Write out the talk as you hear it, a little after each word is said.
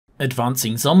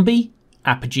Advancing Zombie,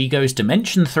 Apogee goes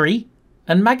Dimension 3,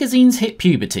 and magazines hit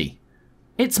puberty.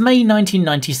 It's May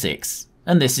 1996,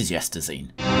 and this is Yesterzine.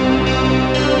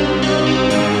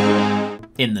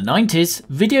 In the 90s,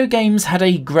 video games had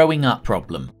a growing up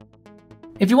problem.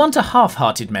 If you want a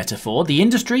half-hearted metaphor, the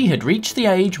industry had reached the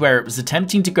age where it was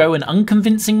attempting to grow an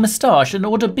unconvincing moustache and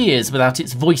order beers without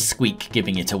its voice squeak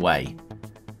giving it away.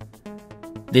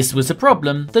 This was a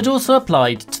problem that also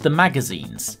applied to the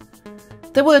magazines.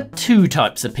 There were two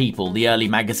types of people the early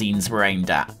magazines were aimed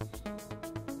at.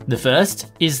 The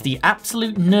first is the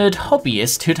absolute nerd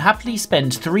hobbyist who'd happily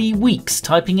spend 3 weeks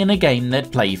typing in a game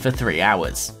they'd play for 3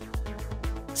 hours.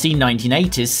 See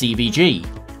 1980s CVG,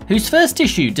 whose first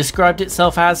issue described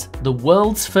itself as the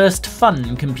world's first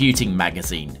fun computing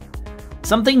magazine.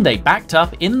 Something they backed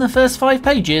up in the first 5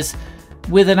 pages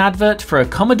with an advert for a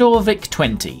Commodore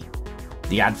VIC-20.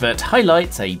 The advert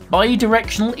highlights a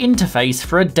bi-directional interface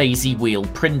for a daisy wheel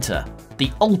printer, the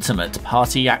ultimate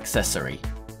party accessory.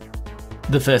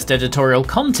 The first editorial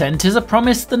content is a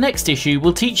promise the next issue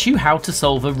will teach you how to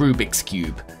solve a Rubik's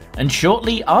Cube, and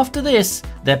shortly after this,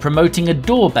 they're promoting a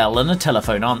doorbell and a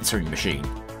telephone answering machine.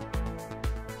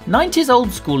 90s old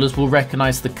schoolers will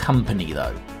recognise the company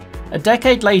though. A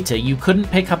decade later, you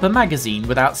couldn't pick up a magazine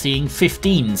without seeing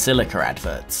 15 Silica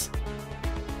adverts.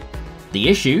 The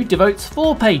issue devotes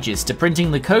 4 pages to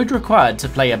printing the code required to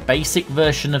play a basic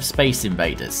version of Space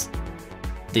Invaders.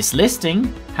 This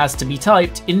listing has to be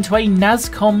typed into a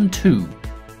NASCOM 2.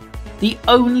 The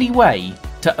only way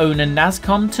to own a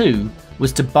NASCOM 2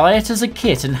 was to buy it as a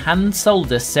kit and hand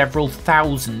solder several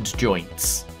thousand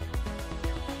joints.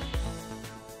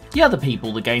 The other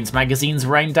people the games magazines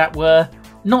were aimed at were,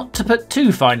 not to put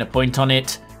too fine a point on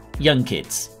it, young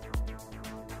kids.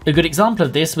 A good example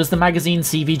of this was the magazine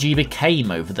CVG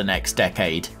became over the next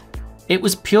decade. It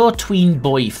was pure tween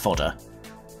boy fodder,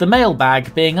 the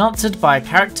mailbag being answered by a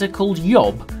character called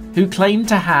Yob who claimed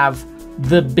to have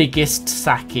the biggest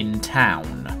sack in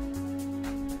town.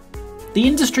 The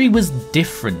industry was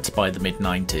different by the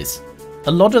mid-90s.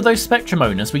 A lot of those Spectrum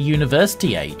owners were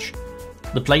university age.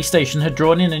 The PlayStation had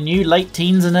drawn in a new late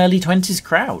teens and early 20s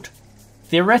crowd.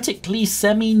 Theoretically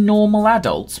semi-normal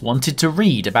adults wanted to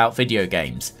read about video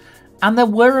games, and there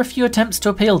were a few attempts to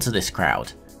appeal to this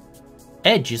crowd.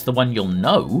 Edge is the one you'll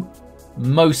know,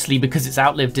 mostly because it's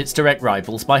outlived its direct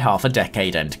rivals by half a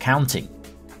decade and counting.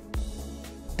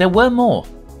 There were more.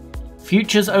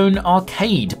 Future's own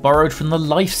Arcade borrowed from the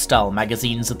lifestyle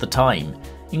magazines of the time,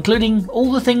 including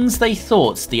all the things they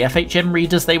thought the FHM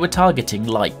readers they were targeting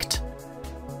liked.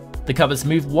 The covers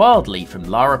moved wildly from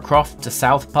Lara Croft to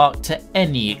South Park to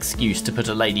any excuse to put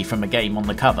a lady from a game on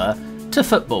the cover, to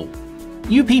football.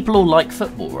 You people all like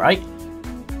football, right?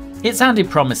 It sounded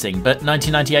promising, but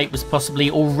 1998 was possibly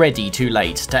already too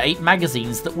late to 8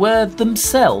 magazines that were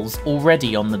themselves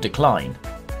already on the decline.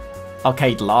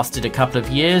 Arcade lasted a couple of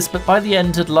years, but by the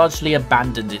end had largely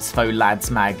abandoned its faux lads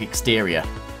mag exterior.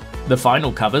 The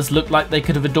final covers looked like they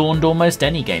could have adorned almost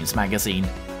any games magazine.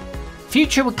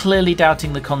 Future were clearly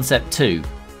doubting the concept too.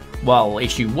 While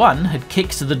issue 1 had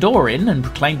kicked the door in and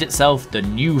proclaimed itself the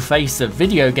new face of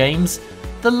video games,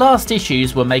 the last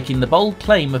issues were making the bold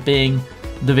claim of being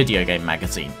the video game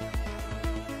magazine.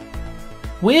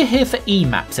 We're here for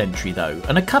EMAP's entry though,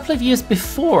 and a couple of years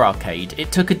before Arcade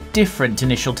it took a different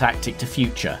initial tactic to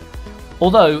Future.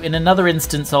 Although in another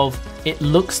instance of "it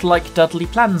looks like Dudley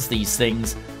plans these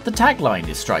things," the tagline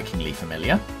is strikingly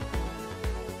familiar.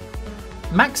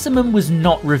 Maximum was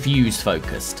not reviews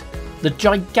focused. The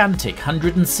gigantic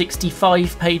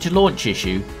 165-page launch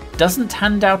issue doesn't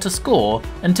hand out a score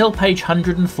until page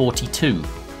 142.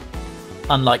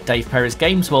 Unlike Dave Perry's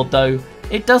Games World though,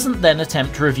 it doesn't then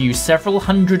attempt to review several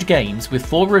hundred games with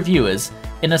 4 reviewers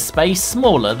in a space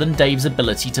smaller than Dave's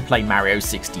ability to play Mario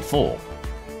 64.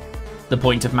 The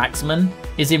point of Maximum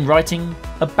is in writing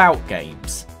about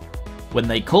games. When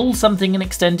they call something an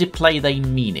extended play, they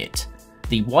mean it.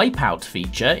 The Wipeout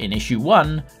feature in issue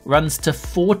 1 runs to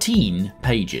 14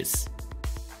 pages.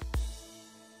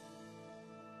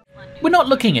 We're not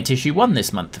looking at issue 1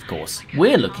 this month, of course.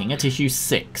 We're looking at issue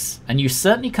 6, and you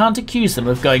certainly can't accuse them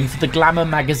of going for the Glamour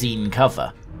magazine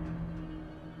cover.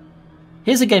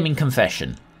 Here's a gaming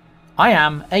confession. I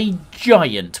am a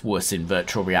giant wuss in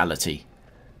virtual reality.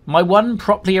 My one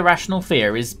properly irrational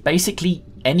fear is basically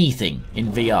anything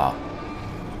in VR.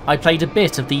 I played a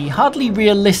bit of the hardly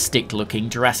realistic looking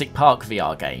Jurassic Park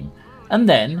VR game, and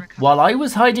then, while I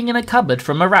was hiding in a cupboard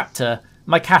from a raptor,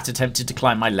 my cat attempted to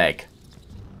climb my leg.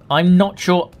 I'm not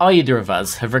sure either of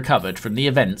us have recovered from the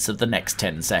events of the next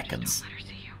 10 seconds.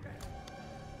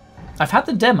 I've had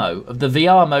the demo of the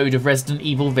VR mode of Resident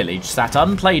Evil Village sat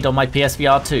unplayed on my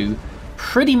PSVR 2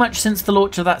 pretty much since the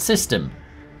launch of that system,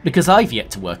 because I've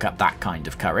yet to work up that kind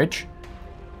of courage.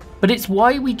 But it's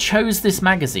why we chose this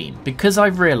magazine, because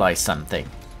I've realised something.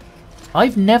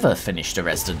 I've never finished a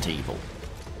Resident Evil.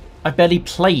 I've barely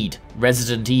played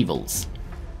Resident Evils.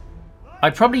 I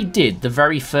probably did the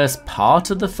very first part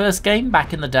of the first game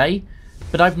back in the day,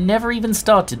 but I've never even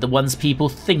started the ones people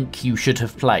think you should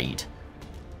have played.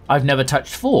 I've never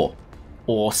touched 4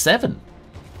 or 7.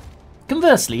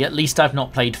 Conversely, at least I've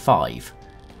not played 5.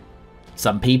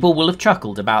 Some people will have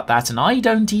chuckled about that, and I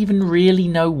don't even really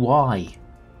know why.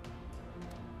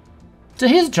 So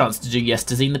here's a chance to do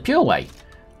Yesterzine the pure way.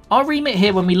 Our remit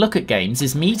here when we look at games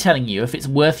is me telling you if it's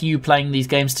worth you playing these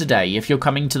games today if you're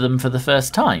coming to them for the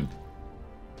first time.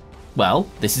 Well,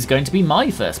 this is going to be my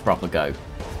first proper go.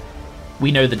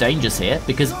 We know the dangers here,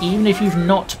 because even if you've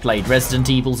not played Resident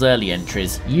Evil's early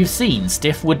entries, you've seen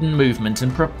stiff wooden movement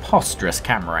and preposterous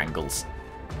camera angles.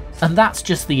 And that's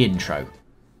just the intro.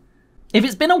 If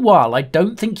it's been a while, I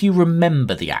don't think you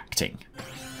remember the acting.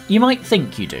 You might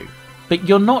think you do, but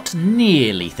you're not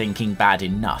nearly thinking bad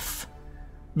enough.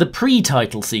 The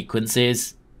pre-title sequence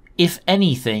is, if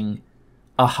anything,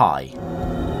 a high.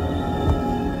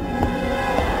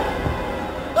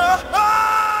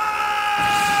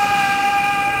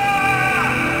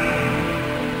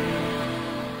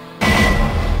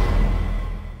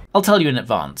 I'll tell you in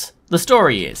advance. The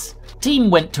story is, team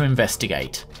went to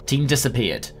investigate, team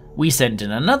disappeared. We send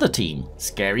in another team,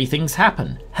 scary things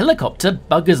happen, helicopter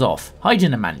buggers off, hide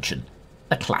in a mansion.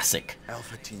 A classic.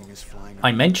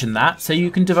 I mention that so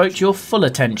you can devote your full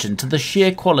attention to the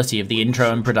sheer quality of the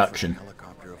intro and production.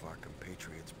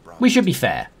 We should be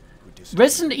fair.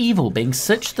 Resident Evil being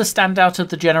such the standout of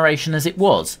the generation as it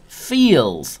was,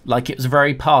 feels like it was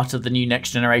very part of the new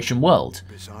next generation world.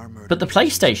 But the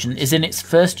PlayStation is in its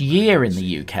first year in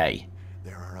the UK.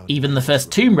 Even the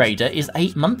first Tomb Raider is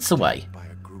 8 months away.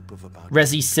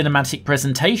 Resi's cinematic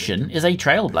presentation is a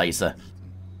trailblazer.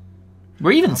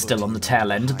 We're even still on the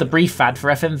tail end of the brief fad for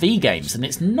FMV games, and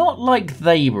it's not like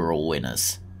they were all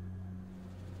winners.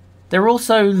 They're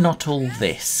also not all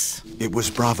this. It was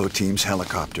Bravo Team's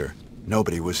helicopter.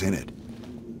 Nobody was in it.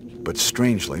 But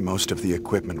strangely, most of the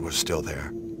equipment was still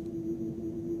there.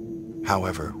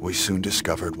 However, we soon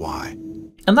discovered why.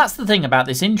 And that's the thing about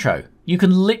this intro. You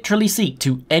can literally seek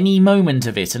to any moment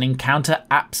of it and encounter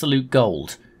absolute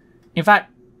gold. In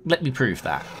fact, let me prove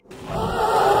that.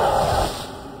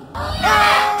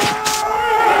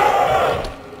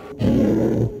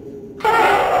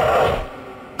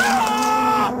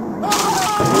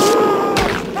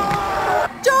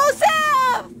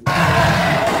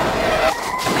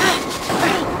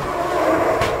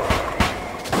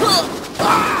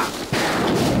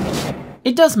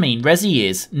 It does mean Resi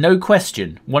is, no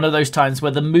question, one of those times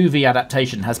where the movie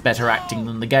adaptation has better acting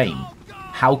than the game.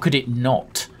 How could it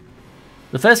not?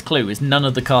 The first clue is none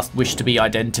of the cast wish to be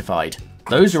identified.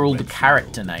 Those are all the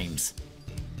character names.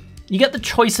 You get the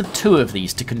choice of 2 of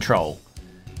these to control.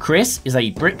 Chris is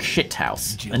a brick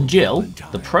shithouse, and Jill,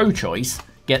 the pro choice,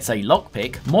 gets a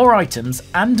lockpick, more items,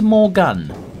 and more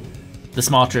gun. The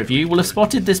smarter of you will have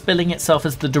spotted this billing itself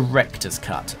as the director's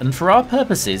cut, and for our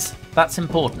purposes, that's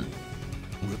important.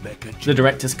 The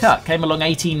director's cut came along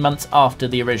 18 months after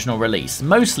the original release,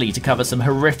 mostly to cover some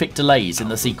horrific delays in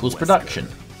the sequel's production.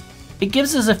 It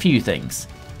gives us a few things.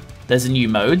 There's a new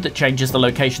mode that changes the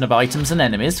location of items and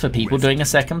enemies for people doing a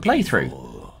second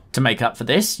playthrough. To make up for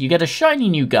this, you get a shiny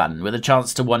new gun with a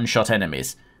chance to one-shot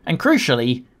enemies, and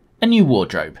crucially, a new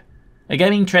wardrobe. A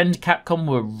gaming trend Capcom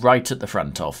were right at the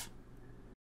front of.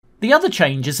 The other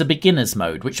change is a beginner's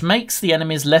mode, which makes the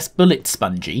enemies less bullet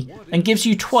spongy and gives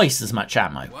you twice as much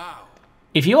ammo.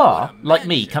 If you are, like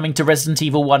me, coming to Resident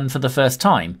Evil 1 for the first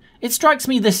time, it strikes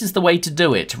me this is the way to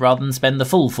do it rather than spend the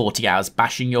full 40 hours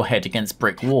bashing your head against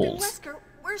brick walls.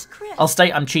 I'll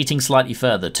state I'm cheating slightly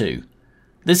further too.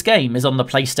 This game is on the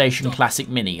PlayStation Classic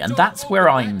Mini, and that's where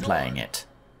I'm playing it.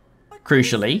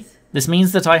 Crucially, this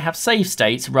means that I have save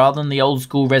states rather than the old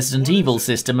school Resident Evil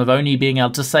system of only being able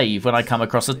to save when I come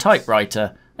across a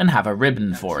typewriter and have a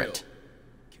ribbon for it.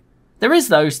 There is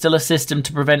though still a system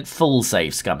to prevent full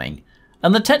save scumming,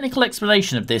 and the technical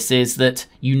explanation of this is that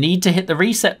you need to hit the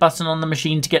reset button on the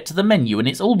machine to get to the menu, and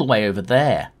it's all the way over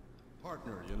there.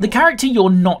 The character you're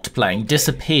not playing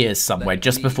disappears somewhere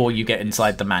just before you get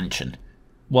inside the mansion.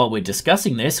 While we're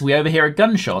discussing this, we overhear a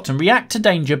gunshot and react to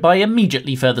danger by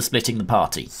immediately further splitting the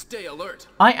party. Stay alert.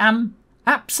 I am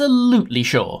absolutely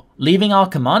sure leaving our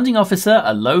commanding officer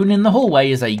alone in the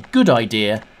hallway is a good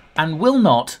idea and will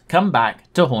not come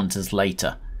back to haunt us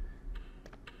later.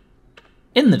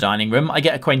 In the dining room, I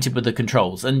get acquainted with the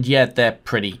controls, and yeah, they're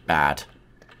pretty bad.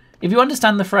 If you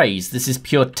understand the phrase, this is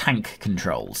pure tank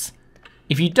controls.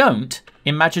 If you don't,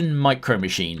 imagine micro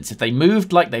machines if they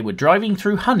moved like they were driving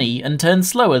through honey and turned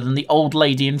slower than the old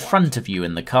lady in front of you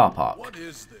in the car park. What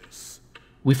is this?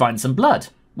 We find some blood,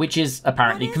 which is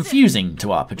apparently confusing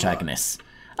to our protagonists.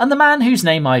 And the man whose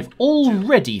name I've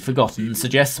already forgotten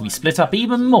suggests we split up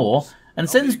even more and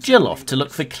sends Jill off to look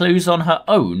for clues on her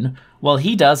own while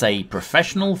he does a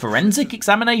professional forensic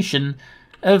examination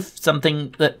of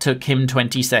something that took him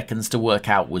 20 seconds to work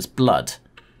out was blood.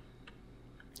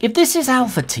 If this is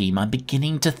Alpha Team, I'm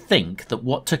beginning to think that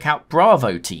what took out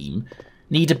Bravo Team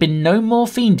need have been no more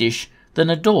fiendish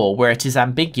than a door where it is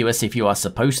ambiguous if you are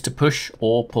supposed to push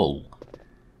or pull.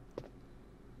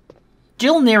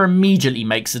 Jill near immediately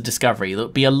makes a discovery that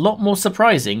would be a lot more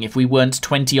surprising if we weren't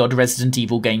 20-odd Resident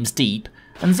Evil games deep,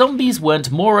 and zombies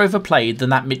weren't more overplayed than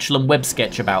that Mitchell and Webb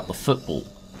sketch about the football.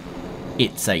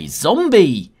 It's a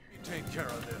zombie!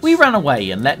 We run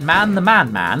away and let Man the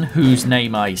Man-Man, whose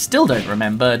name I still don't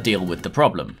remember, deal with the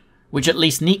problem, which at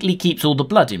least neatly keeps all the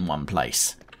blood in one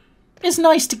place. It's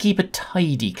nice to keep a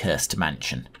tidy cursed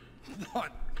mansion.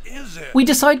 What is it? We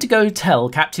decide to go tell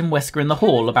Captain Wesker in the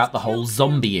hall about the whole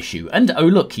zombie issue, and oh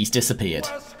look, he's disappeared.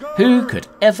 Who could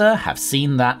ever have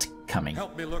seen that coming?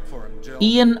 Help me look for him, Jill.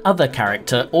 Ian, other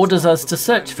character, orders us to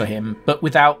search for him, but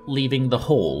without leaving the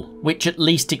hall, which at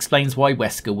least explains why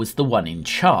Wesker was the one in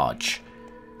charge.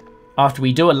 After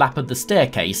we do a lap of the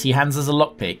staircase, he hands us a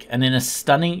lockpick, and in a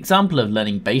stunning example of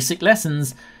learning basic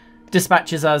lessons,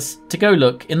 dispatches us to go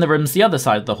look in the rooms the other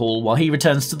side of the hall while he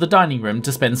returns to the dining room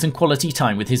to spend some quality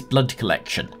time with his blood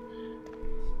collection.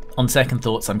 On second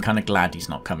thoughts, I'm kinda glad he's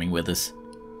not coming with us.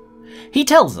 He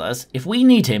tells us if we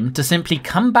need him to simply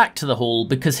come back to the hall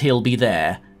because he'll be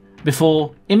there,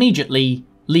 before immediately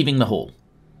leaving the hall.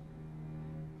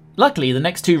 Luckily, the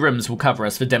next two rooms will cover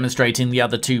us for demonstrating the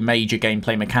other two major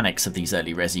gameplay mechanics of these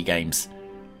early Resi games.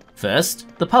 First,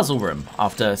 the puzzle room.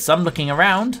 After some looking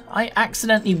around, I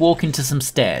accidentally walk into some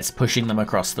stairs, pushing them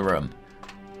across the room.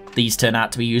 These turn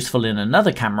out to be useful in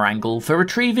another camera angle for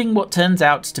retrieving what turns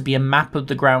out to be a map of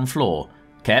the ground floor,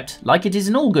 kept, like it is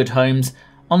in all good homes,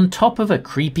 on top of a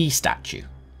creepy statue.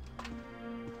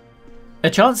 A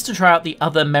chance to try out the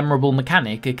other memorable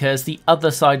mechanic occurs the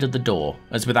other side of the door,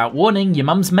 as without warning, your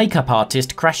mum's makeup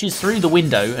artist crashes through the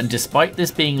window, and despite this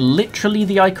being literally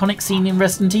the iconic scene in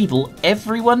Resident Evil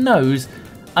everyone knows,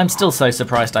 I'm still so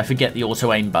surprised I forget the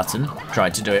auto-aim button,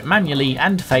 tried to do it manually,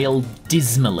 and failed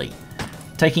dismally,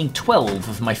 taking 12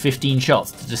 of my 15 shots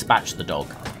to dispatch the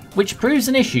dog, which proves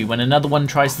an issue when another one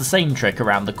tries the same trick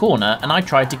around the corner and I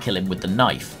tried to kill him with the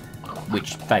knife,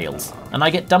 which fails, and I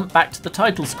get dumped back to the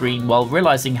title screen while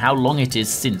realising how long it is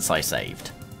since I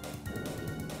saved.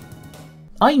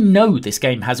 I know this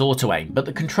game has auto-aim, but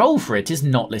the control for it is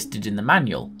not listed in the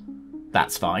manual.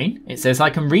 That's fine, it says I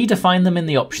can redefine them in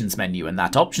the options menu, and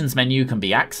that options menu can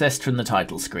be accessed from the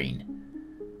title screen.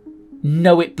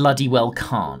 No, it bloody well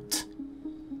can't.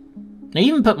 I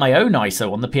even put my own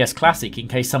ISO on the PS Classic in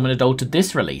case someone had altered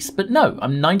this release, but no,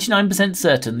 I'm 99%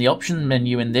 certain the options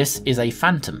menu in this is a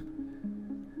phantom.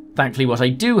 Thankfully what I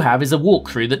do have is a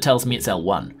walkthrough that tells me it's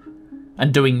L1,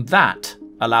 and doing that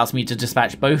allows me to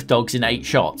dispatch both dogs in 8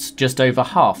 shots, just over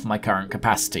half my current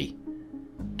capacity.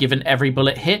 Given every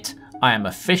bullet hit, I am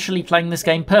officially playing this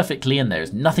game perfectly and there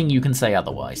is nothing you can say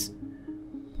otherwise.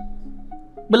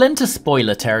 We'll enter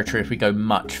spoiler territory if we go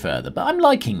much further, but I'm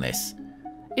liking this.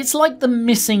 It's like the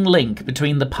missing link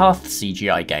between the Path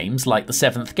CGI games like The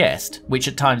Seventh Guest, which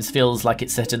at times feels like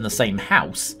it's set in the same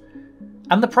house,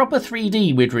 and the proper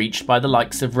 3D we'd reached by the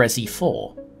likes of Resi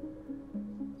 4.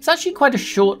 It's actually quite a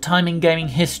short time in gaming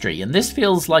history, and this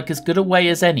feels like as good a way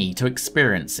as any to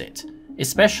experience it,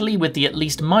 especially with the at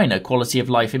least minor quality of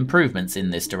life improvements in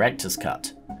this director's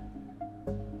cut.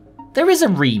 There is a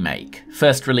remake,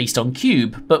 first released on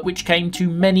Cube, but which came to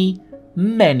many,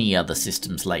 many other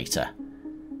systems later.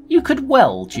 You could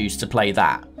well choose to play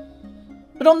that.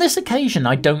 But on this occasion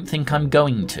I don't think I'm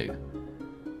going to.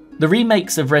 The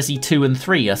remakes of Resi 2 and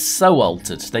 3 are so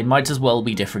altered they might as well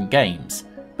be different games,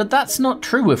 but that's not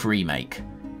true of Remake.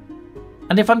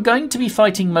 And if I'm going to be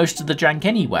fighting most of the jank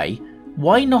anyway,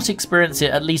 why not experience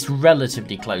it at least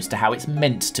relatively close to how it's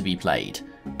meant to be played,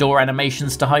 door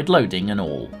animations to hide loading and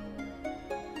all.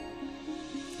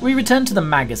 We return to the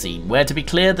magazine, where to be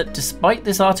clear that despite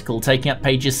this article taking up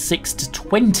pages 6 to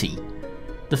 20,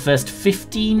 the first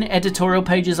 15 editorial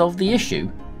pages of the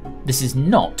issue, this is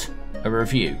not a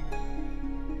review.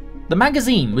 The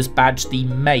magazine was badged the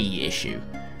May issue,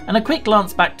 and a quick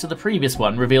glance back to the previous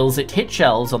one reveals it hit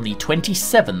shelves on the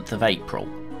 27th of April.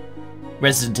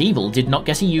 Resident Evil did not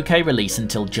get a UK release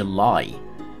until July.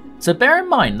 So bear in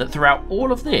mind that throughout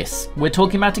all of this, we're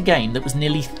talking about a game that was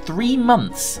nearly 3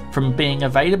 months from being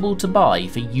available to buy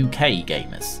for UK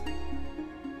gamers.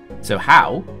 So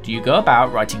how do you go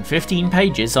about writing 15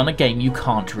 pages on a game you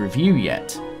can't review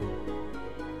yet?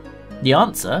 The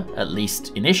answer, at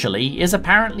least initially, is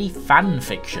apparently fan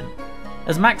fiction,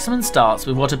 as Maximum starts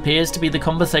with what appears to be the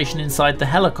conversation inside the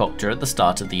helicopter at the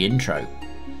start of the intro.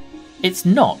 It's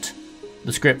not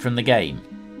the script from the game.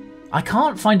 I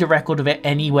can't find a record of it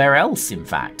anywhere else, in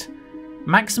fact.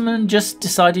 Maximum just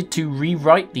decided to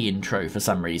rewrite the intro for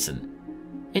some reason.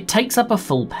 It takes up a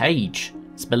full page,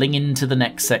 spilling into the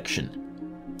next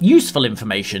section. Useful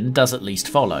information does at least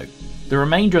follow. The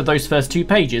remainder of those first 2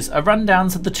 pages are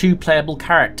rundowns of the 2 playable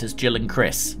characters, Jill and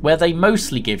Chris, where they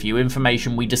mostly give you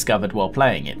information we discovered while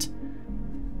playing it.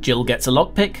 Jill gets a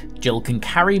lockpick, Jill can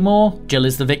carry more, Jill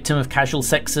is the victim of casual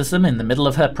sexism in the middle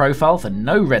of her profile for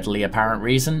no readily apparent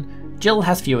reason, Jill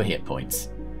has fewer hit points.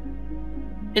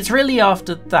 It's really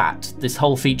after that this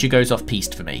whole feature goes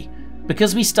off-piste for me,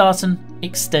 because we start an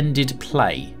extended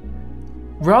play.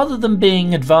 Rather than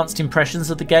being advanced impressions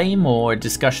of the game or a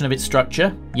discussion of its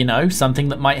structure, you know, something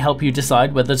that might help you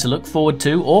decide whether to look forward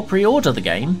to or pre-order the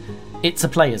game, it's a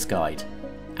player's guide.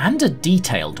 And a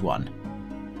detailed one.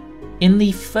 In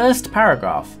the first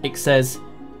paragraph, it says,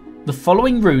 "The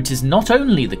following route is not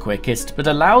only the quickest, but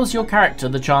allows your character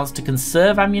the chance to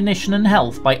conserve ammunition and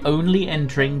health by only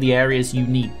entering the areas you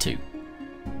need to."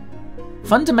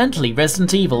 Fundamentally,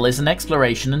 Resident Evil is an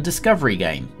exploration and discovery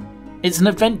game. It's an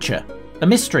adventure, a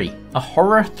mystery, a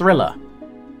horror thriller.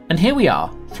 And here we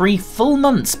are, 3 full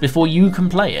months before you can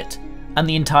play it, and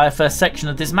the entire first section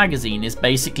of this magazine is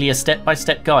basically a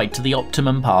step-by-step guide to the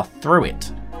optimum path through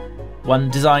it.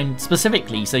 One designed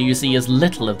specifically so you see as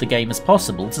little of the game as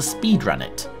possible to speedrun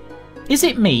it. Is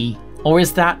it me, or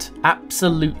is that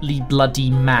absolutely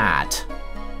bloody mad?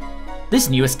 This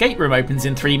new escape room opens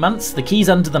in 3 months, the key's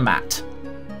under the mat.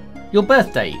 Your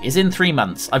birthday is in 3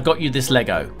 months, I've got you this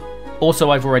Lego. Also,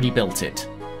 I've already built it.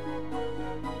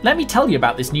 Let me tell you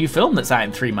about this new film that's out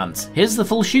in 3 months. Here's the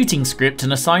full shooting script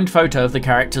and a signed photo of the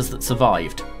characters that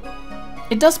survived.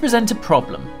 It does present a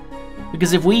problem,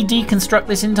 because if we deconstruct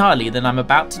this entirely, then I'm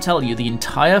about to tell you the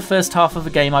entire first half of a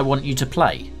game I want you to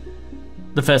play.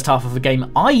 The first half of a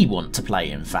game I want to play,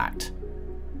 in fact.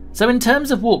 So in terms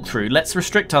of walkthrough, let's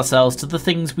restrict ourselves to the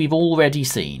things we've already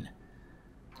seen.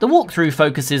 The walkthrough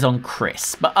focuses on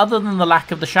Chris, but other than the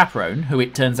lack of the chaperone, who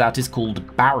it turns out is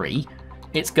called Barry,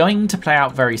 it's going to play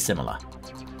out very similar.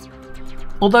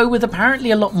 Although with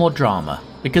apparently a lot more drama,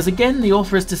 because again the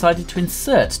author has decided to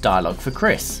insert dialogue for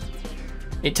Chris.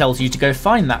 It tells you to go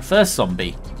find that first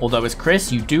zombie, although as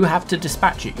Chris you do have to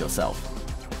dispatch it yourself.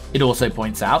 It also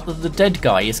points out that the dead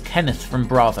guy is Kenneth from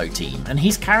Bravo Team, and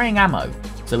he's carrying ammo,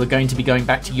 so we're going to be going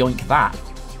back to yoink that.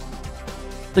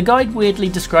 The guide weirdly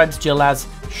describes Jill as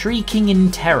shrieking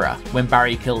in terror when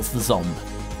Barry kills the zombie.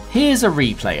 Here's a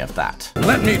replay of that.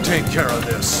 Let me take care of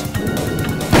this.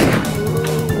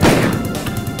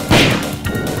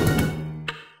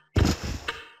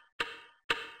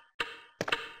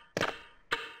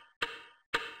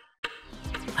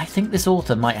 I think this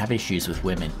author might have issues with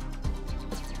women.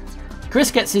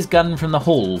 Chris gets his gun from the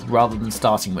hall rather than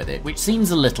starting with it, which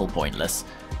seems a little pointless,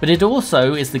 but it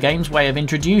also is the game's way of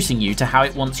introducing you to how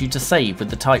it wants you to save with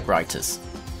the typewriters.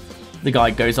 The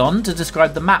guide goes on to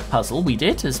describe the map puzzle we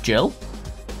did as Jill,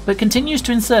 but continues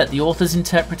to insert the author's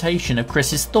interpretation of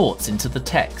Chris's thoughts into the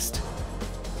text.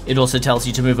 It also tells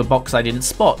you to move a box I didn't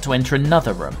spot to enter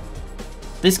another room.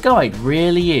 This guide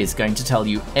really is going to tell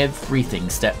you everything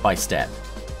step by step.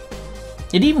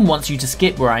 It even wants you to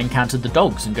skip where I encountered the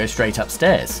dogs and go straight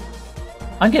upstairs.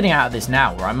 I'm getting out of this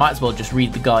now, where I might as well just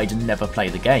read the guide and never play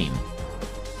the game.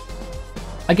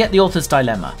 I get the author's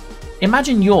dilemma.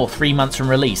 Imagine you're 3 months from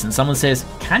release and someone says,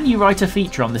 "Can you write a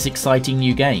feature on this exciting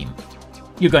new game?"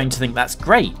 You're going to think that's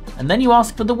great, and then you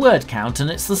ask for the word count and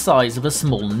it's the size of a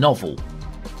small novel.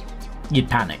 You'd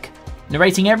panic.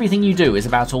 Narrating everything you do is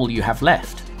about all you have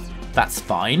left. That's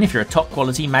fine if you're a top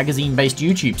quality magazine based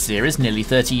YouTube series nearly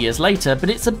 30 years later, but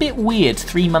it's a bit weird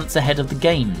 3 months ahead of the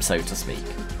game, so to speak.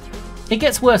 It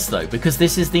gets worse though, because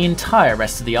this is the entire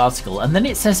rest of the article and then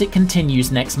it says it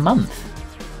continues next month.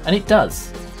 And it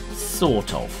does.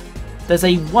 Sort of. There's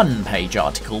a 1-page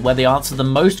article where they answer the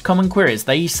most common queries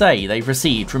they say they've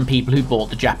received from people who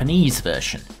bought the Japanese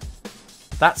version.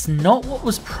 That's not what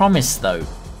was promised though.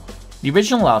 The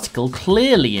original article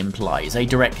clearly implies a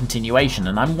direct continuation,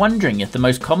 and I'm wondering if the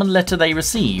most common letter they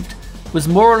received was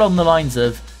more along the lines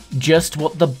of, "Just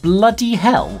what the bloody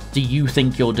hell do you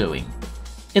think you're doing?"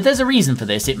 If there's a reason for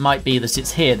this, it might be that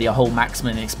it's here the whole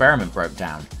Maximum experiment broke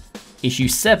down. issue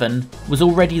 7 was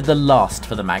already the last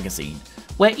for the magazine,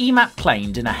 where EMAP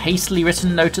claimed in a hastily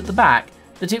written note at the back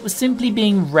that it was simply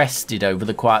being rested over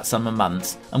the quiet summer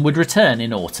months and would return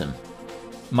in autumn.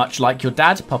 Much like your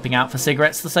dad popping out for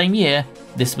cigarettes the same year,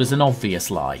 this was an obvious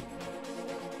lie.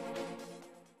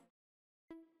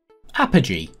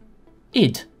 Apogee.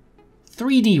 id.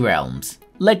 3D realms,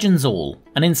 legends all,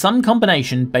 and in some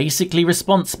combination basically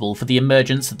responsible for the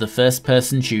emergence of the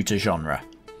first-person shooter genre.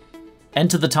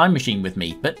 Enter the time machine with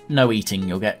me, but no eating,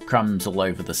 you'll get crumbs all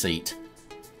over the seat.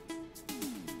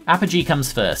 Apogee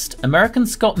comes first. American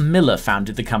Scott Miller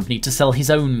founded the company to sell his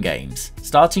own games,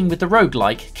 starting with the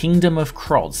roguelike Kingdom of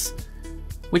Kroz,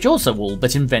 which also all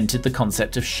but invented the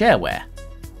concept of shareware.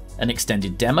 An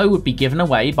extended demo would be given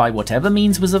away by whatever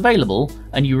means was available,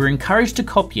 and you were encouraged to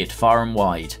copy it far and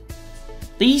wide.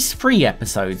 These free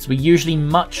episodes were usually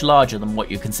much larger than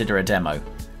what you consider a demo.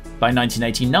 By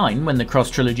 1989, when the Kroz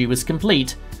trilogy was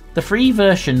complete, the free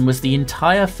version was the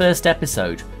entire first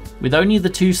episode, with only the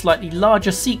 2 slightly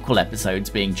larger sequel episodes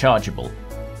being chargeable.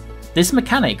 This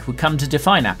mechanic would come to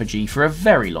define Apogee for a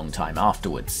very long time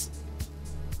afterwards.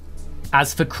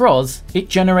 As for Kroz, it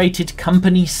generated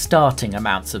company starting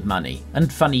amounts of money,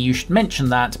 and funny you should mention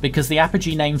that because the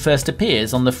Apogee name first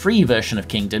appears on the free version of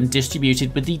Kingdom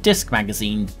distributed with the disc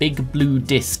magazine Big Blue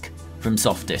Disc from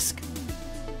Softdisk.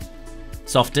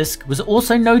 Softdisk was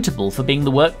also notable for being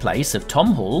the workplace of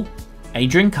Tom Hall,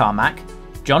 Adrian Carmack,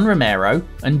 John Romero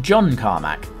and John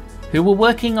Carmack, who were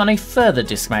working on a further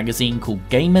disc magazine called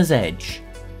Gamer's Edge.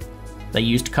 They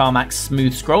used Carmack's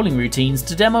smooth scrolling routines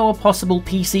to demo a possible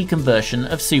PC conversion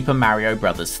of Super Mario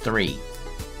Bros. 3.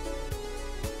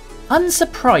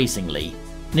 Unsurprisingly,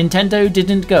 Nintendo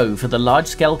didn't go for the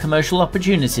large-scale commercial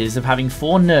opportunities of having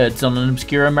 4 nerds on an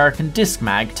obscure American disc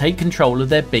mag take control of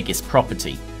their biggest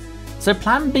property, so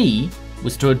Plan B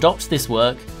was to adopt this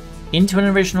work into an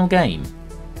original game.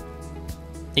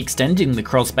 Extending the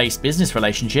Kroz-based business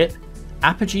relationship,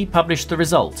 Apogee published the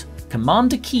result,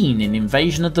 Commander Keen in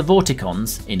Invasion of the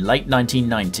Vorticons, in late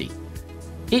 1990.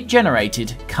 It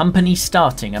generated company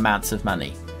starting amounts of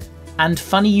money. And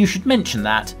funny you should mention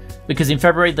that, because in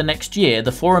February the next year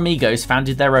the 4 amigos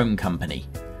founded their own company.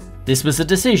 This was a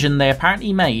decision they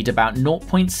apparently made about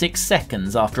 0.6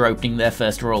 seconds after opening their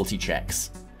first royalty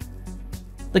checks.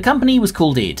 The company was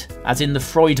called id, as in the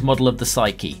Freud model of the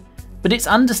psyche, but it's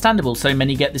understandable so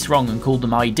many get this wrong and call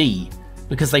them ID,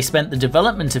 because they spent the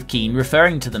development of Keen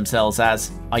referring to themselves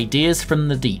as ideas from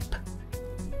the deep.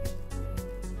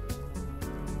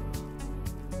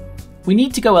 We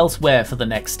need to go elsewhere for the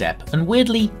next step, and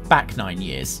weirdly, back 9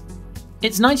 years.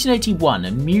 It's 1981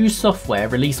 and Muse Software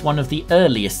released one of the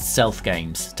earliest stealth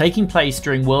games, taking place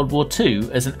during World War II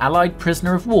as an Allied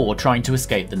prisoner of war trying to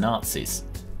escape the Nazis.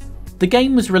 The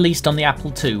game was released on the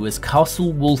Apple II as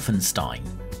Castle Wolfenstein,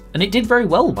 and it did very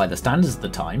well by the standards of the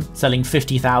time, selling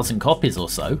 50,000 copies or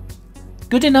so.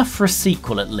 Good enough for a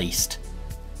sequel at least.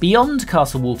 Beyond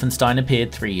Castle Wolfenstein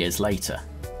appeared 3 years later.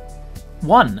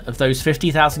 One of those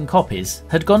 50,000 copies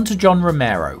had gone to John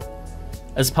Romero.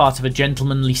 As part of a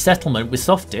gentlemanly settlement with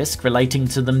Softdisk relating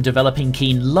to them developing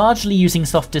Keen largely using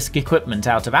Softdisk equipment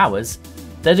out of hours,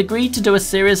 they'd agreed to do a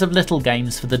series of little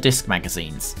games for the disc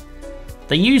magazines.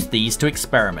 They used these to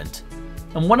experiment,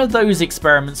 and one of those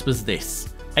experiments was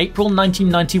this, April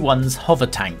 1991's Hover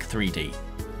Tank 3D.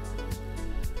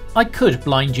 I could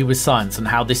blind you with science on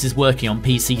how this is working on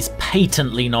PCs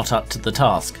patently not up to the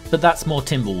task, but that's more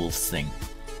Timberwolf's thing.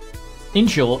 In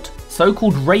short,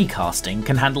 so-called raycasting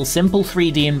can handle simple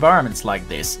 3D environments like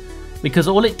this, because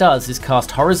all it does is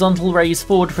cast horizontal rays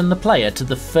forward from the player to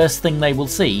the first thing they will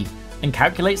see, and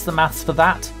calculates the maths for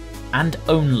that, and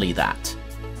only that.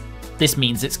 This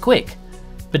means it's quick,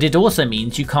 but it also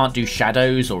means you can't do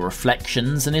shadows or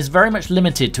reflections and is very much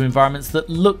limited to environments that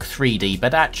look 3D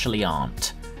but actually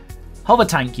aren't. Hover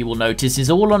Tank, you will notice, is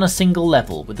all on a single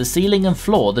level, with the ceiling and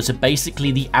floor that are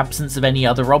basically the absence of any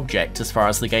other object as far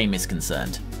as the game is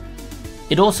concerned.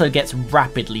 It also gets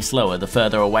rapidly slower the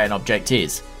further away an object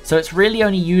is, so it's really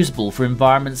only usable for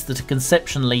environments that are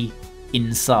conceptually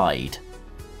inside.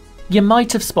 You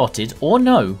might have spotted or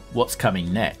know what's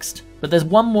coming next, but there's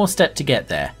one more step to get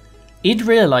there. id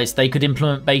realised they could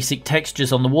implement basic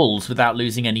textures on the walls without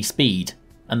losing any speed,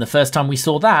 and the first time we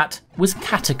saw that was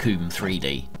Catacomb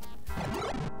 3D.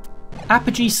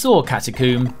 Apogee saw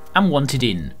Catacomb and wanted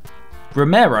in.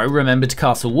 Romero remembered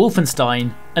Castle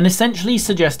Wolfenstein and essentially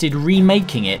suggested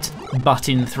remaking it, but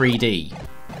in 3D.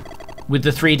 With the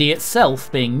 3D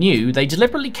itself being new, they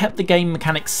deliberately kept the game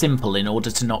mechanics simple in order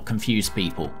to not confuse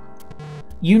people.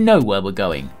 You know where we're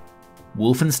going.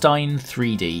 Wolfenstein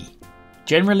 3D.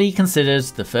 Generally considered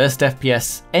the first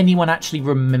FPS anyone actually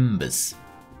remembers.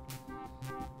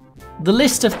 The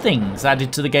list of things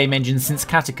added to the game engine since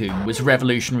Catacomb was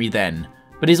revolutionary then,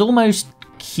 but is almost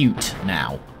cute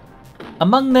now.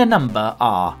 Among their number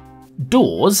are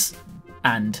doors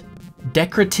and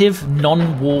decorative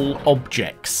non-wall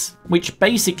objects, which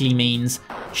basically means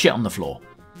shit on the floor.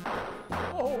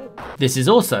 This is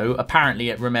also, apparently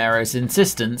at Romero's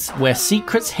insistence, where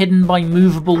secrets hidden by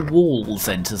movable walls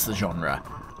enters the genre,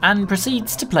 and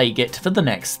proceeds to plague it for the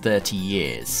next 30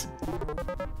 years.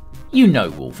 You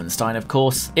know Wolfenstein, of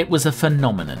course. It was a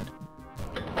phenomenon.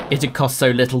 It had cost so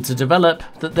little to develop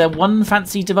that their one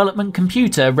fancy development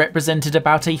computer represented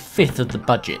about a fifth of the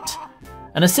budget,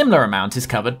 and a similar amount is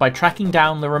covered by tracking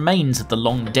down the remains of the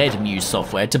long-dead Muse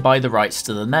software to buy the rights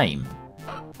to the name.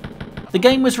 The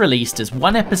game was released as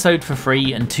 1 episode for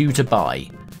free and 2 to buy,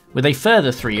 with a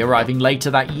further 3 arriving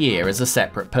later that year as a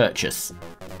separate purchase.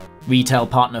 Retail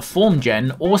partner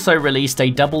FormGen also released a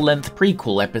double-length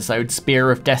prequel episode, Spear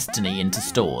of Destiny, into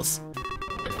stores.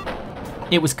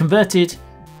 It was converted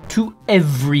to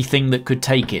everything that could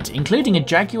take it, including a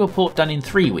Jaguar port done in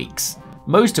 3 weeks,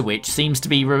 most of which seems to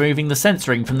be removing the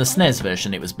censoring from the SNES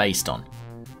version it was based on.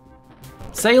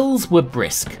 Sales were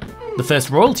brisk. The first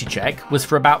royalty check was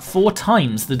for about 4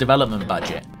 times the development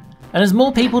budget, and as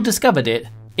more people discovered it,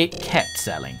 it kept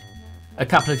selling. A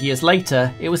couple of years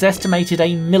later, it was estimated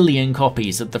 1 million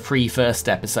copies of the free first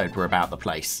episode were about the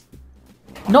place.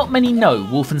 Not many know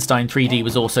Wolfenstein 3D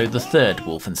was also the 3rd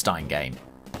Wolfenstein game,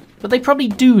 but they probably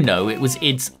do know it was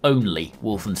id's only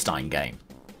Wolfenstein game.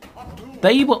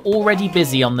 They were already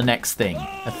busy on the next thing,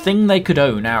 a thing they could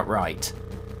own outright.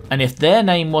 And if their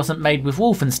name wasn't made with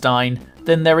Wolfenstein,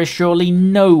 then there is surely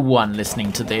no one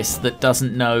listening to this that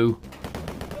doesn't know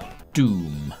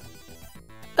Doom.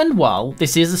 And while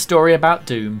this is a story about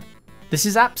Doom, this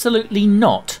is absolutely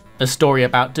not a story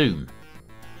about Doom.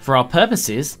 For our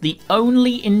purposes, the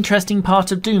only interesting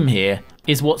part of Doom here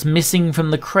is what's missing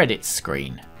from the credits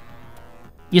screen.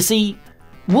 You see,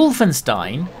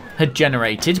 Wolfenstein had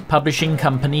generated publishing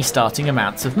company starting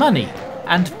amounts of money,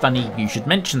 and funny you should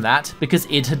mention that because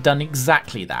id had done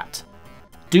exactly that.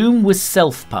 Doom was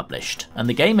self-published, and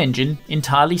the game engine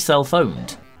entirely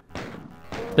self-owned.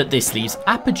 But this leaves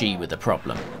Apogee with a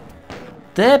problem.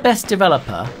 Their best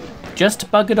developer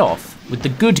just buggered off with the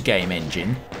good game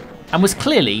engine, and was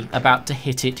clearly about to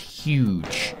hit it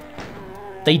huge.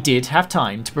 They did have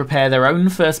time to prepare their own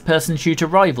first-person shooter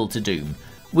rival to Doom,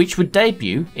 which would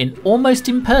debut in almost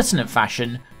impertinent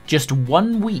fashion just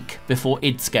 1 week before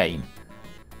id's game.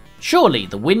 Surely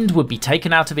the wind would be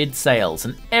taken out of id's sails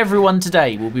and everyone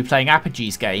today will be playing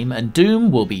Apogee's game and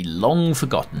Doom will be long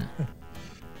forgotten.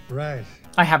 Right.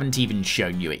 I haven't even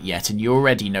shown you it yet and you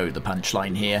already know the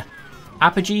punchline here.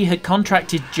 Apogee had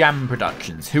contracted Jam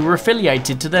Productions, who were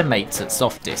affiliated to their mates at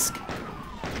Softdisk.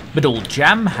 But all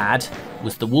Jam had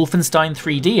was the Wolfenstein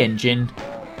 3D engine,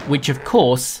 which of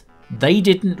course they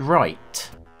didn't write.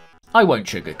 I won't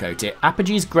sugarcoat it,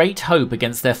 Apogee's great hope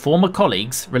against their former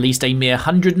colleagues, released a mere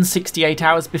 168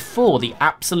 hours before the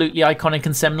absolutely iconic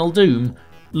and seminal Doom,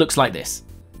 looks like this.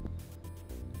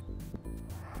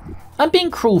 I'm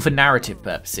being cruel for narrative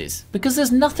purposes, because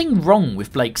there's nothing wrong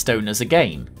with Blake Stone as a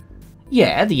game.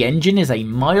 Yeah, the engine is a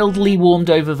mildly warmed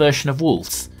over version of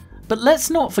Wolf's, but let's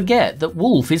not forget that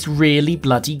Wolf is really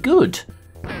bloody good.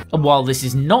 And while this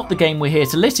is not the game we're here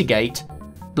to litigate,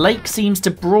 Blake seems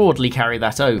to broadly carry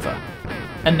that over.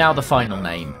 And now the final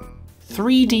name,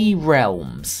 3D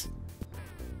Realms.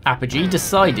 Apogee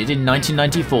decided in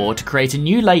 1994 to create a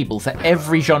new label for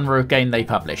every genre of game they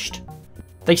published.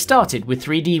 They started with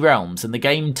 3D Realms and the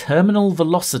game Terminal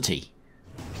Velocity,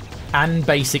 and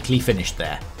basically finished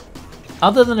there.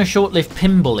 Other than a short-lived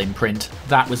pinball imprint,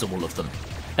 that was all of them.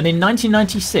 And in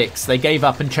 1996 they gave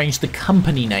up and changed the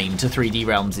company name to 3D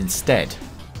Realms instead.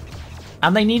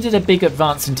 And they needed a big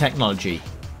advance in technology,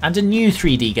 and a new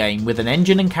 3D game with an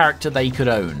engine and character they could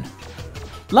own.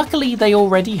 Luckily they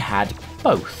already had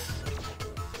both.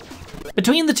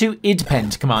 Between the two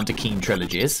id-penned Commander Keen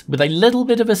trilogies, with a little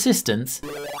bit of assistance,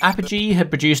 Apogee had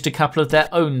produced a couple of their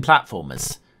own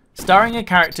platformers, starring a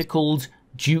character called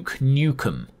Duke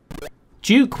Nukem.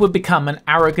 Duke would become an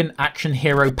arrogant action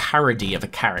hero parody of a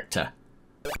character.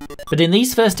 But in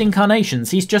these first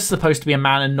incarnations, he's just supposed to be a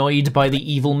man annoyed by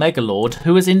the evil Megalord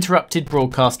who has interrupted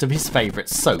broadcast of his favourite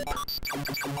soap.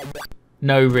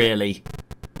 No, really.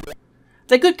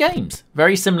 They're good games,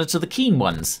 very similar to the Keen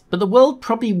ones, but the world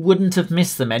probably wouldn't have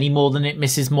missed them any more than it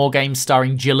misses more games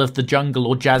starring Jill of the Jungle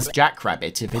or Jazz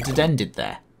Jackrabbit if it had ended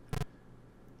there.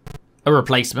 A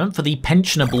replacement for the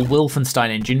pensionable Wolfenstein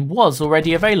engine was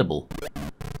already available.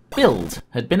 Build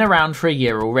had been around for a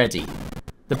year already.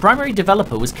 The primary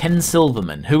developer was Ken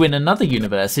Silverman, who in another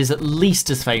universe is at least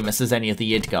as famous as any of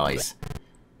the id guys.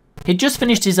 He'd just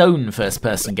finished his own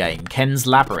first-person game, Ken's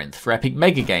Labyrinth, for Epic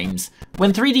Mega Games,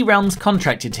 when 3D Realms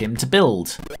contracted him to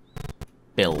build.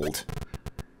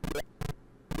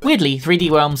 Weirdly,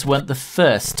 3D Realms weren't the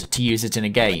first to use it in a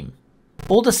game.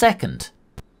 Or the second.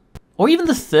 Or even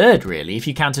the third, really, if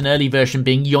you count an early version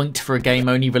being yoinked for a game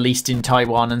only released in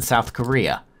Taiwan and South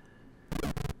Korea.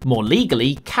 More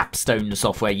legally, Capstone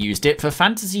Software used it for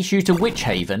fantasy shooter Witch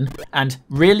Haven, and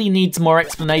really needs more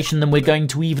explanation than we're going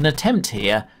to even attempt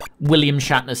here, William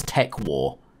Shatner's Tech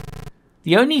War.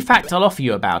 The only fact I'll offer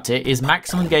you about it is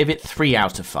Maximum gave it 3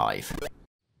 out of 5.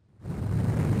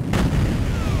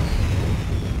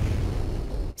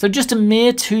 So just a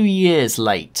mere 2 years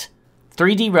late,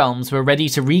 3D Realms were ready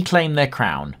to reclaim their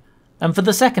crown, and for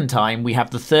the second time we have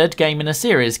the third game in a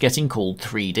series getting called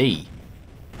 3D.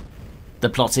 The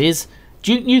plot is,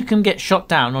 Duke Nukem gets shot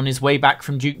down on his way back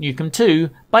from Duke Nukem 2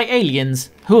 by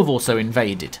aliens who have also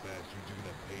invaded.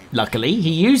 Luckily, he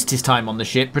used his time on the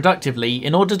ship productively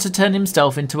in order to turn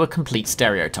himself into a complete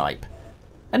stereotype.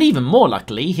 And even more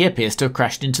luckily, he appears to have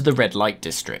crashed into the red light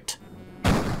district.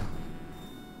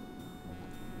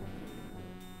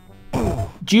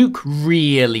 Duke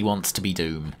really wants to be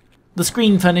Doom. The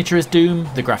screen furniture is Doom,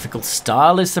 the graphical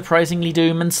style is surprisingly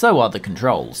Doom, and so are the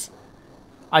controls.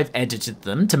 I've edited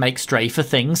them to make strafe a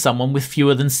thing someone with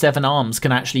fewer than 7 arms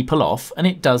can actually pull off, and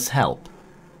it does help.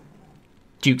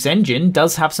 Duke's engine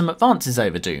does have some advances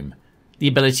over Doom. The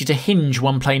ability to hinge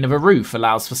one plane of a roof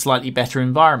allows for slightly better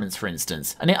environments, for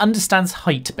instance, and it understands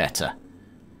height better.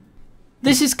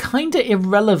 This is kinda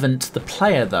irrelevant to the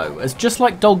player though, as just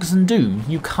like Dogs and Doom,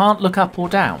 you can't look up or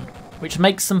down, which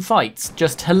makes some fights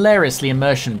just hilariously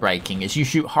immersion breaking as you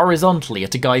shoot horizontally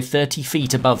at a guy 30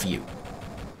 feet above you.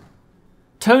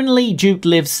 Tonally, Duke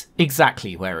lives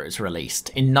exactly where it was released,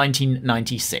 in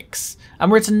 1996, and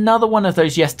we're at another one of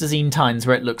those Yesterzine times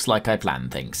where it looks like I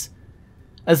planned things.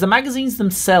 As the magazines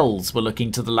themselves were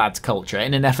looking to the lad's culture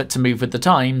in an effort to move with the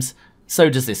times,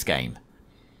 so does this game.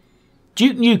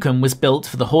 Duke Nukem was built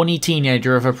for the horny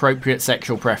teenager of appropriate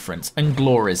sexual preference, and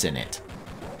glories in it.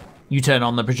 You turn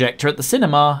on the projector at the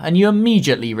cinema, and you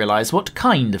immediately realise what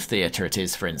kind of theatre it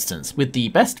is, for instance, with the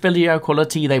best video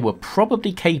quality they were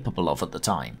probably capable of at the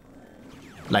time.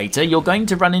 Later, you're going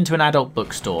to run into an adult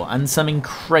bookstore, and some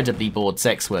incredibly bored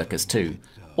sex workers too,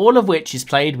 all of which is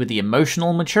played with the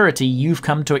emotional maturity you've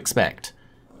come to expect.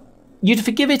 You'd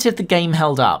forgive it if the game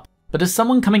held up, but as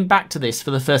someone coming back to this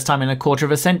for the first time in a quarter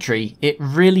of a century, it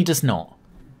really does not.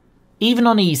 Even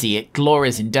on easy, it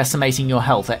glories in decimating your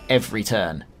health at every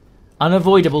turn.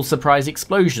 Unavoidable surprise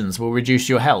explosions will reduce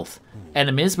your health.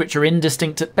 Enemies, which are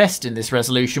indistinct at best in this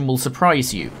resolution, will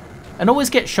surprise you, and always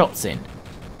get shots in.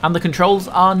 And the controls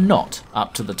are not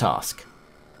up to the task.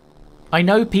 I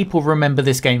know people remember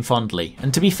this game fondly,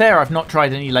 and to be fair, I've not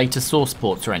tried any later source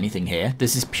ports or anything here.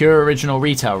 This is pure original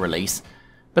retail release.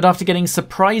 But after getting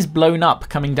surprise blown up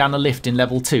coming down a lift in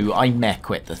level 2, I meh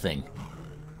quit the thing.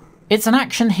 It's an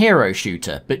action hero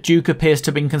shooter, but Duke appears to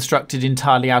have been constructed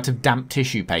entirely out of damp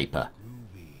tissue paper.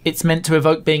 It's meant to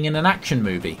evoke being in an action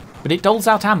movie, but it doles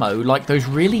out ammo like those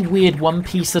really weird one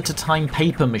piece at a time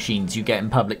paper machines you get in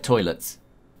public toilets.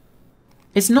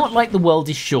 It's not like the world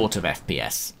is short of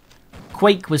FPS.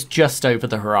 Quake was just over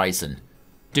the horizon.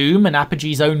 Doom and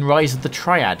Apogee's own Rise of the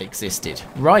Triad existed,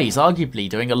 Rise arguably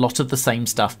doing a lot of the same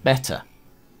stuff better.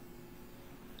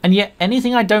 And yet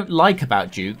anything I don't like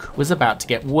about Duke was about to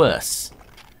get worse.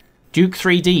 Duke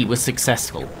 3D was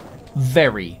successful.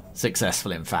 Very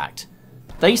successful in fact.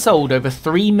 They sold over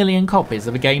 3 million copies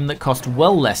of a game that cost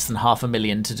well less than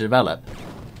 $500,000 to develop.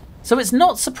 So it's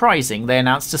not surprising they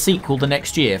announced a sequel the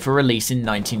next year for release in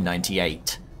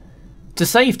 1998. To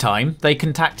save time, they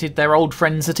contacted their old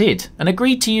friends at id and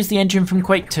agreed to use the engine from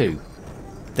Quake 2.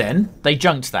 Then they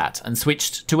junked that and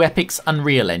switched to Epic's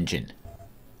Unreal Engine.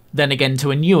 Then again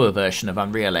to a newer version of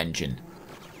Unreal Engine.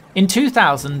 In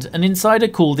 2000, an insider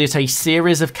called it a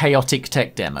series of chaotic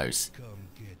tech demos.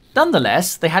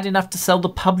 Nonetheless, they had enough to sell the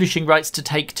publishing rights to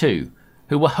Take-Two,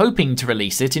 who were hoping to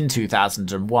release it in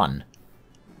 2001.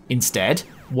 Instead,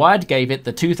 Wired gave it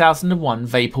the 2001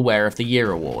 Vaporware of the Year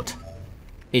award.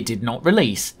 It did not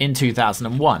release in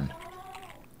 2001,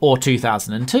 or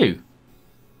 2002,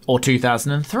 or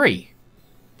 2003,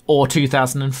 or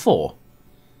 2004.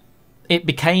 It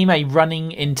became a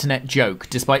running internet joke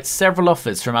despite several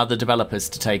offers from other developers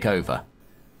to take over.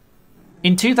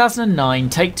 In 2009,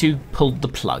 Take-Two pulled the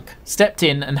plug, stepped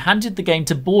in and handed the game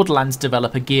to Borderlands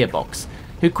developer Gearbox,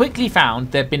 who quickly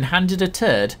found they'd been handed a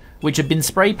turd which had been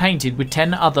spray painted with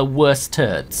 10 other worse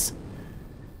turds.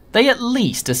 They at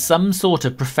least, as some sort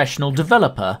of professional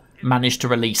developer, managed to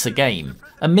release a game,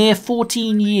 a mere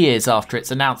 14 years after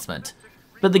its announcement.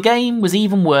 But the game was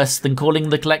even worse than calling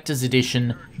the collector's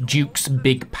edition Duke's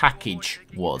Big Package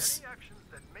was.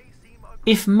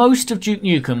 If most of Duke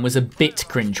Nukem was a bit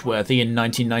cringeworthy in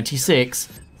 1996,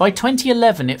 by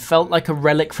 2011 it felt like a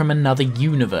relic from another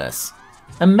universe.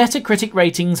 And Metacritic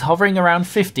ratings hovering around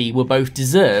 50 were both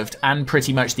deserved and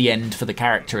pretty much the end for the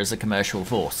character as a commercial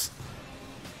force.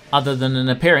 Other than an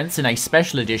appearance in a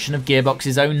special edition of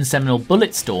Gearbox's own seminal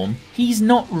Bulletstorm, he's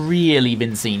not really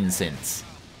been seen since.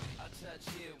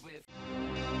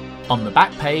 On the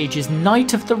back page is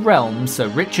Knight of the Realm Sir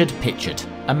Richard Pitchard,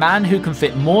 a man who can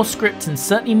fit more scripts and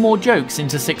certainly more jokes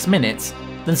into 6 minutes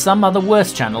than some other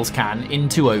worse channels can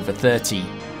into over 30.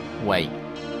 Wait.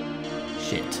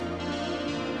 Shit.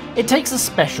 It takes a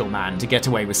special man to get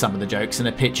away with some of the jokes in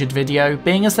a Pitchard video,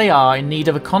 being as they are in need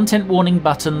of a content warning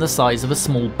button the size of a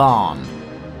small barn.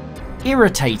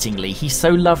 Irritatingly, he's so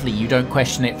lovely you don't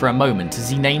question it for a moment as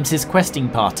he names his questing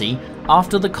party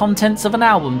after the contents of an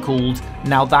album called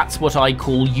Now That's What I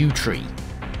Call You Tree.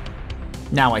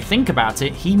 Now I think about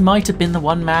it, he might have been the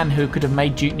one man who could have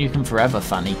made Duke Nukem Forever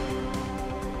funny.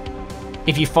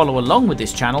 If you follow along with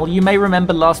this channel, you may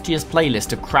remember last year's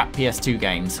playlist of crap PS2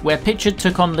 games, where Pitchard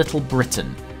took on Little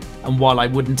Britain, and while I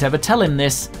wouldn't ever tell him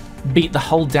this, beat the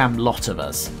whole damn lot of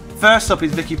us. First up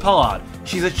is Vicky Pollard.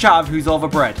 She's a chav who's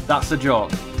overbred, that's the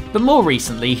joke. But more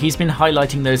recently, he's been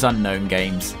highlighting those unknown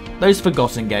games, those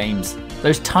forgotten games,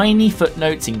 those tiny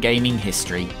footnotes in gaming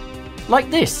history. Like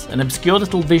this, an obscure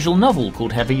little visual novel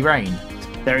called Heavy Rain.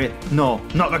 There he is. No,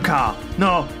 not the car.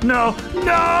 No, no,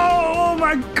 no! Oh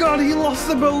my god, he lost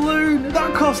the balloon!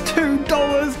 That cost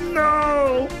 $2!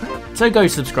 No! So go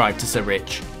subscribe to Sir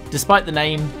Rich. Despite the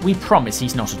name, we promise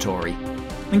he's not a Tory.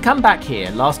 And come back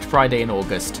here last Friday in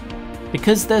August,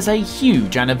 because there's a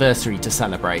huge anniversary to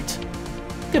celebrate.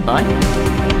 Goodbye.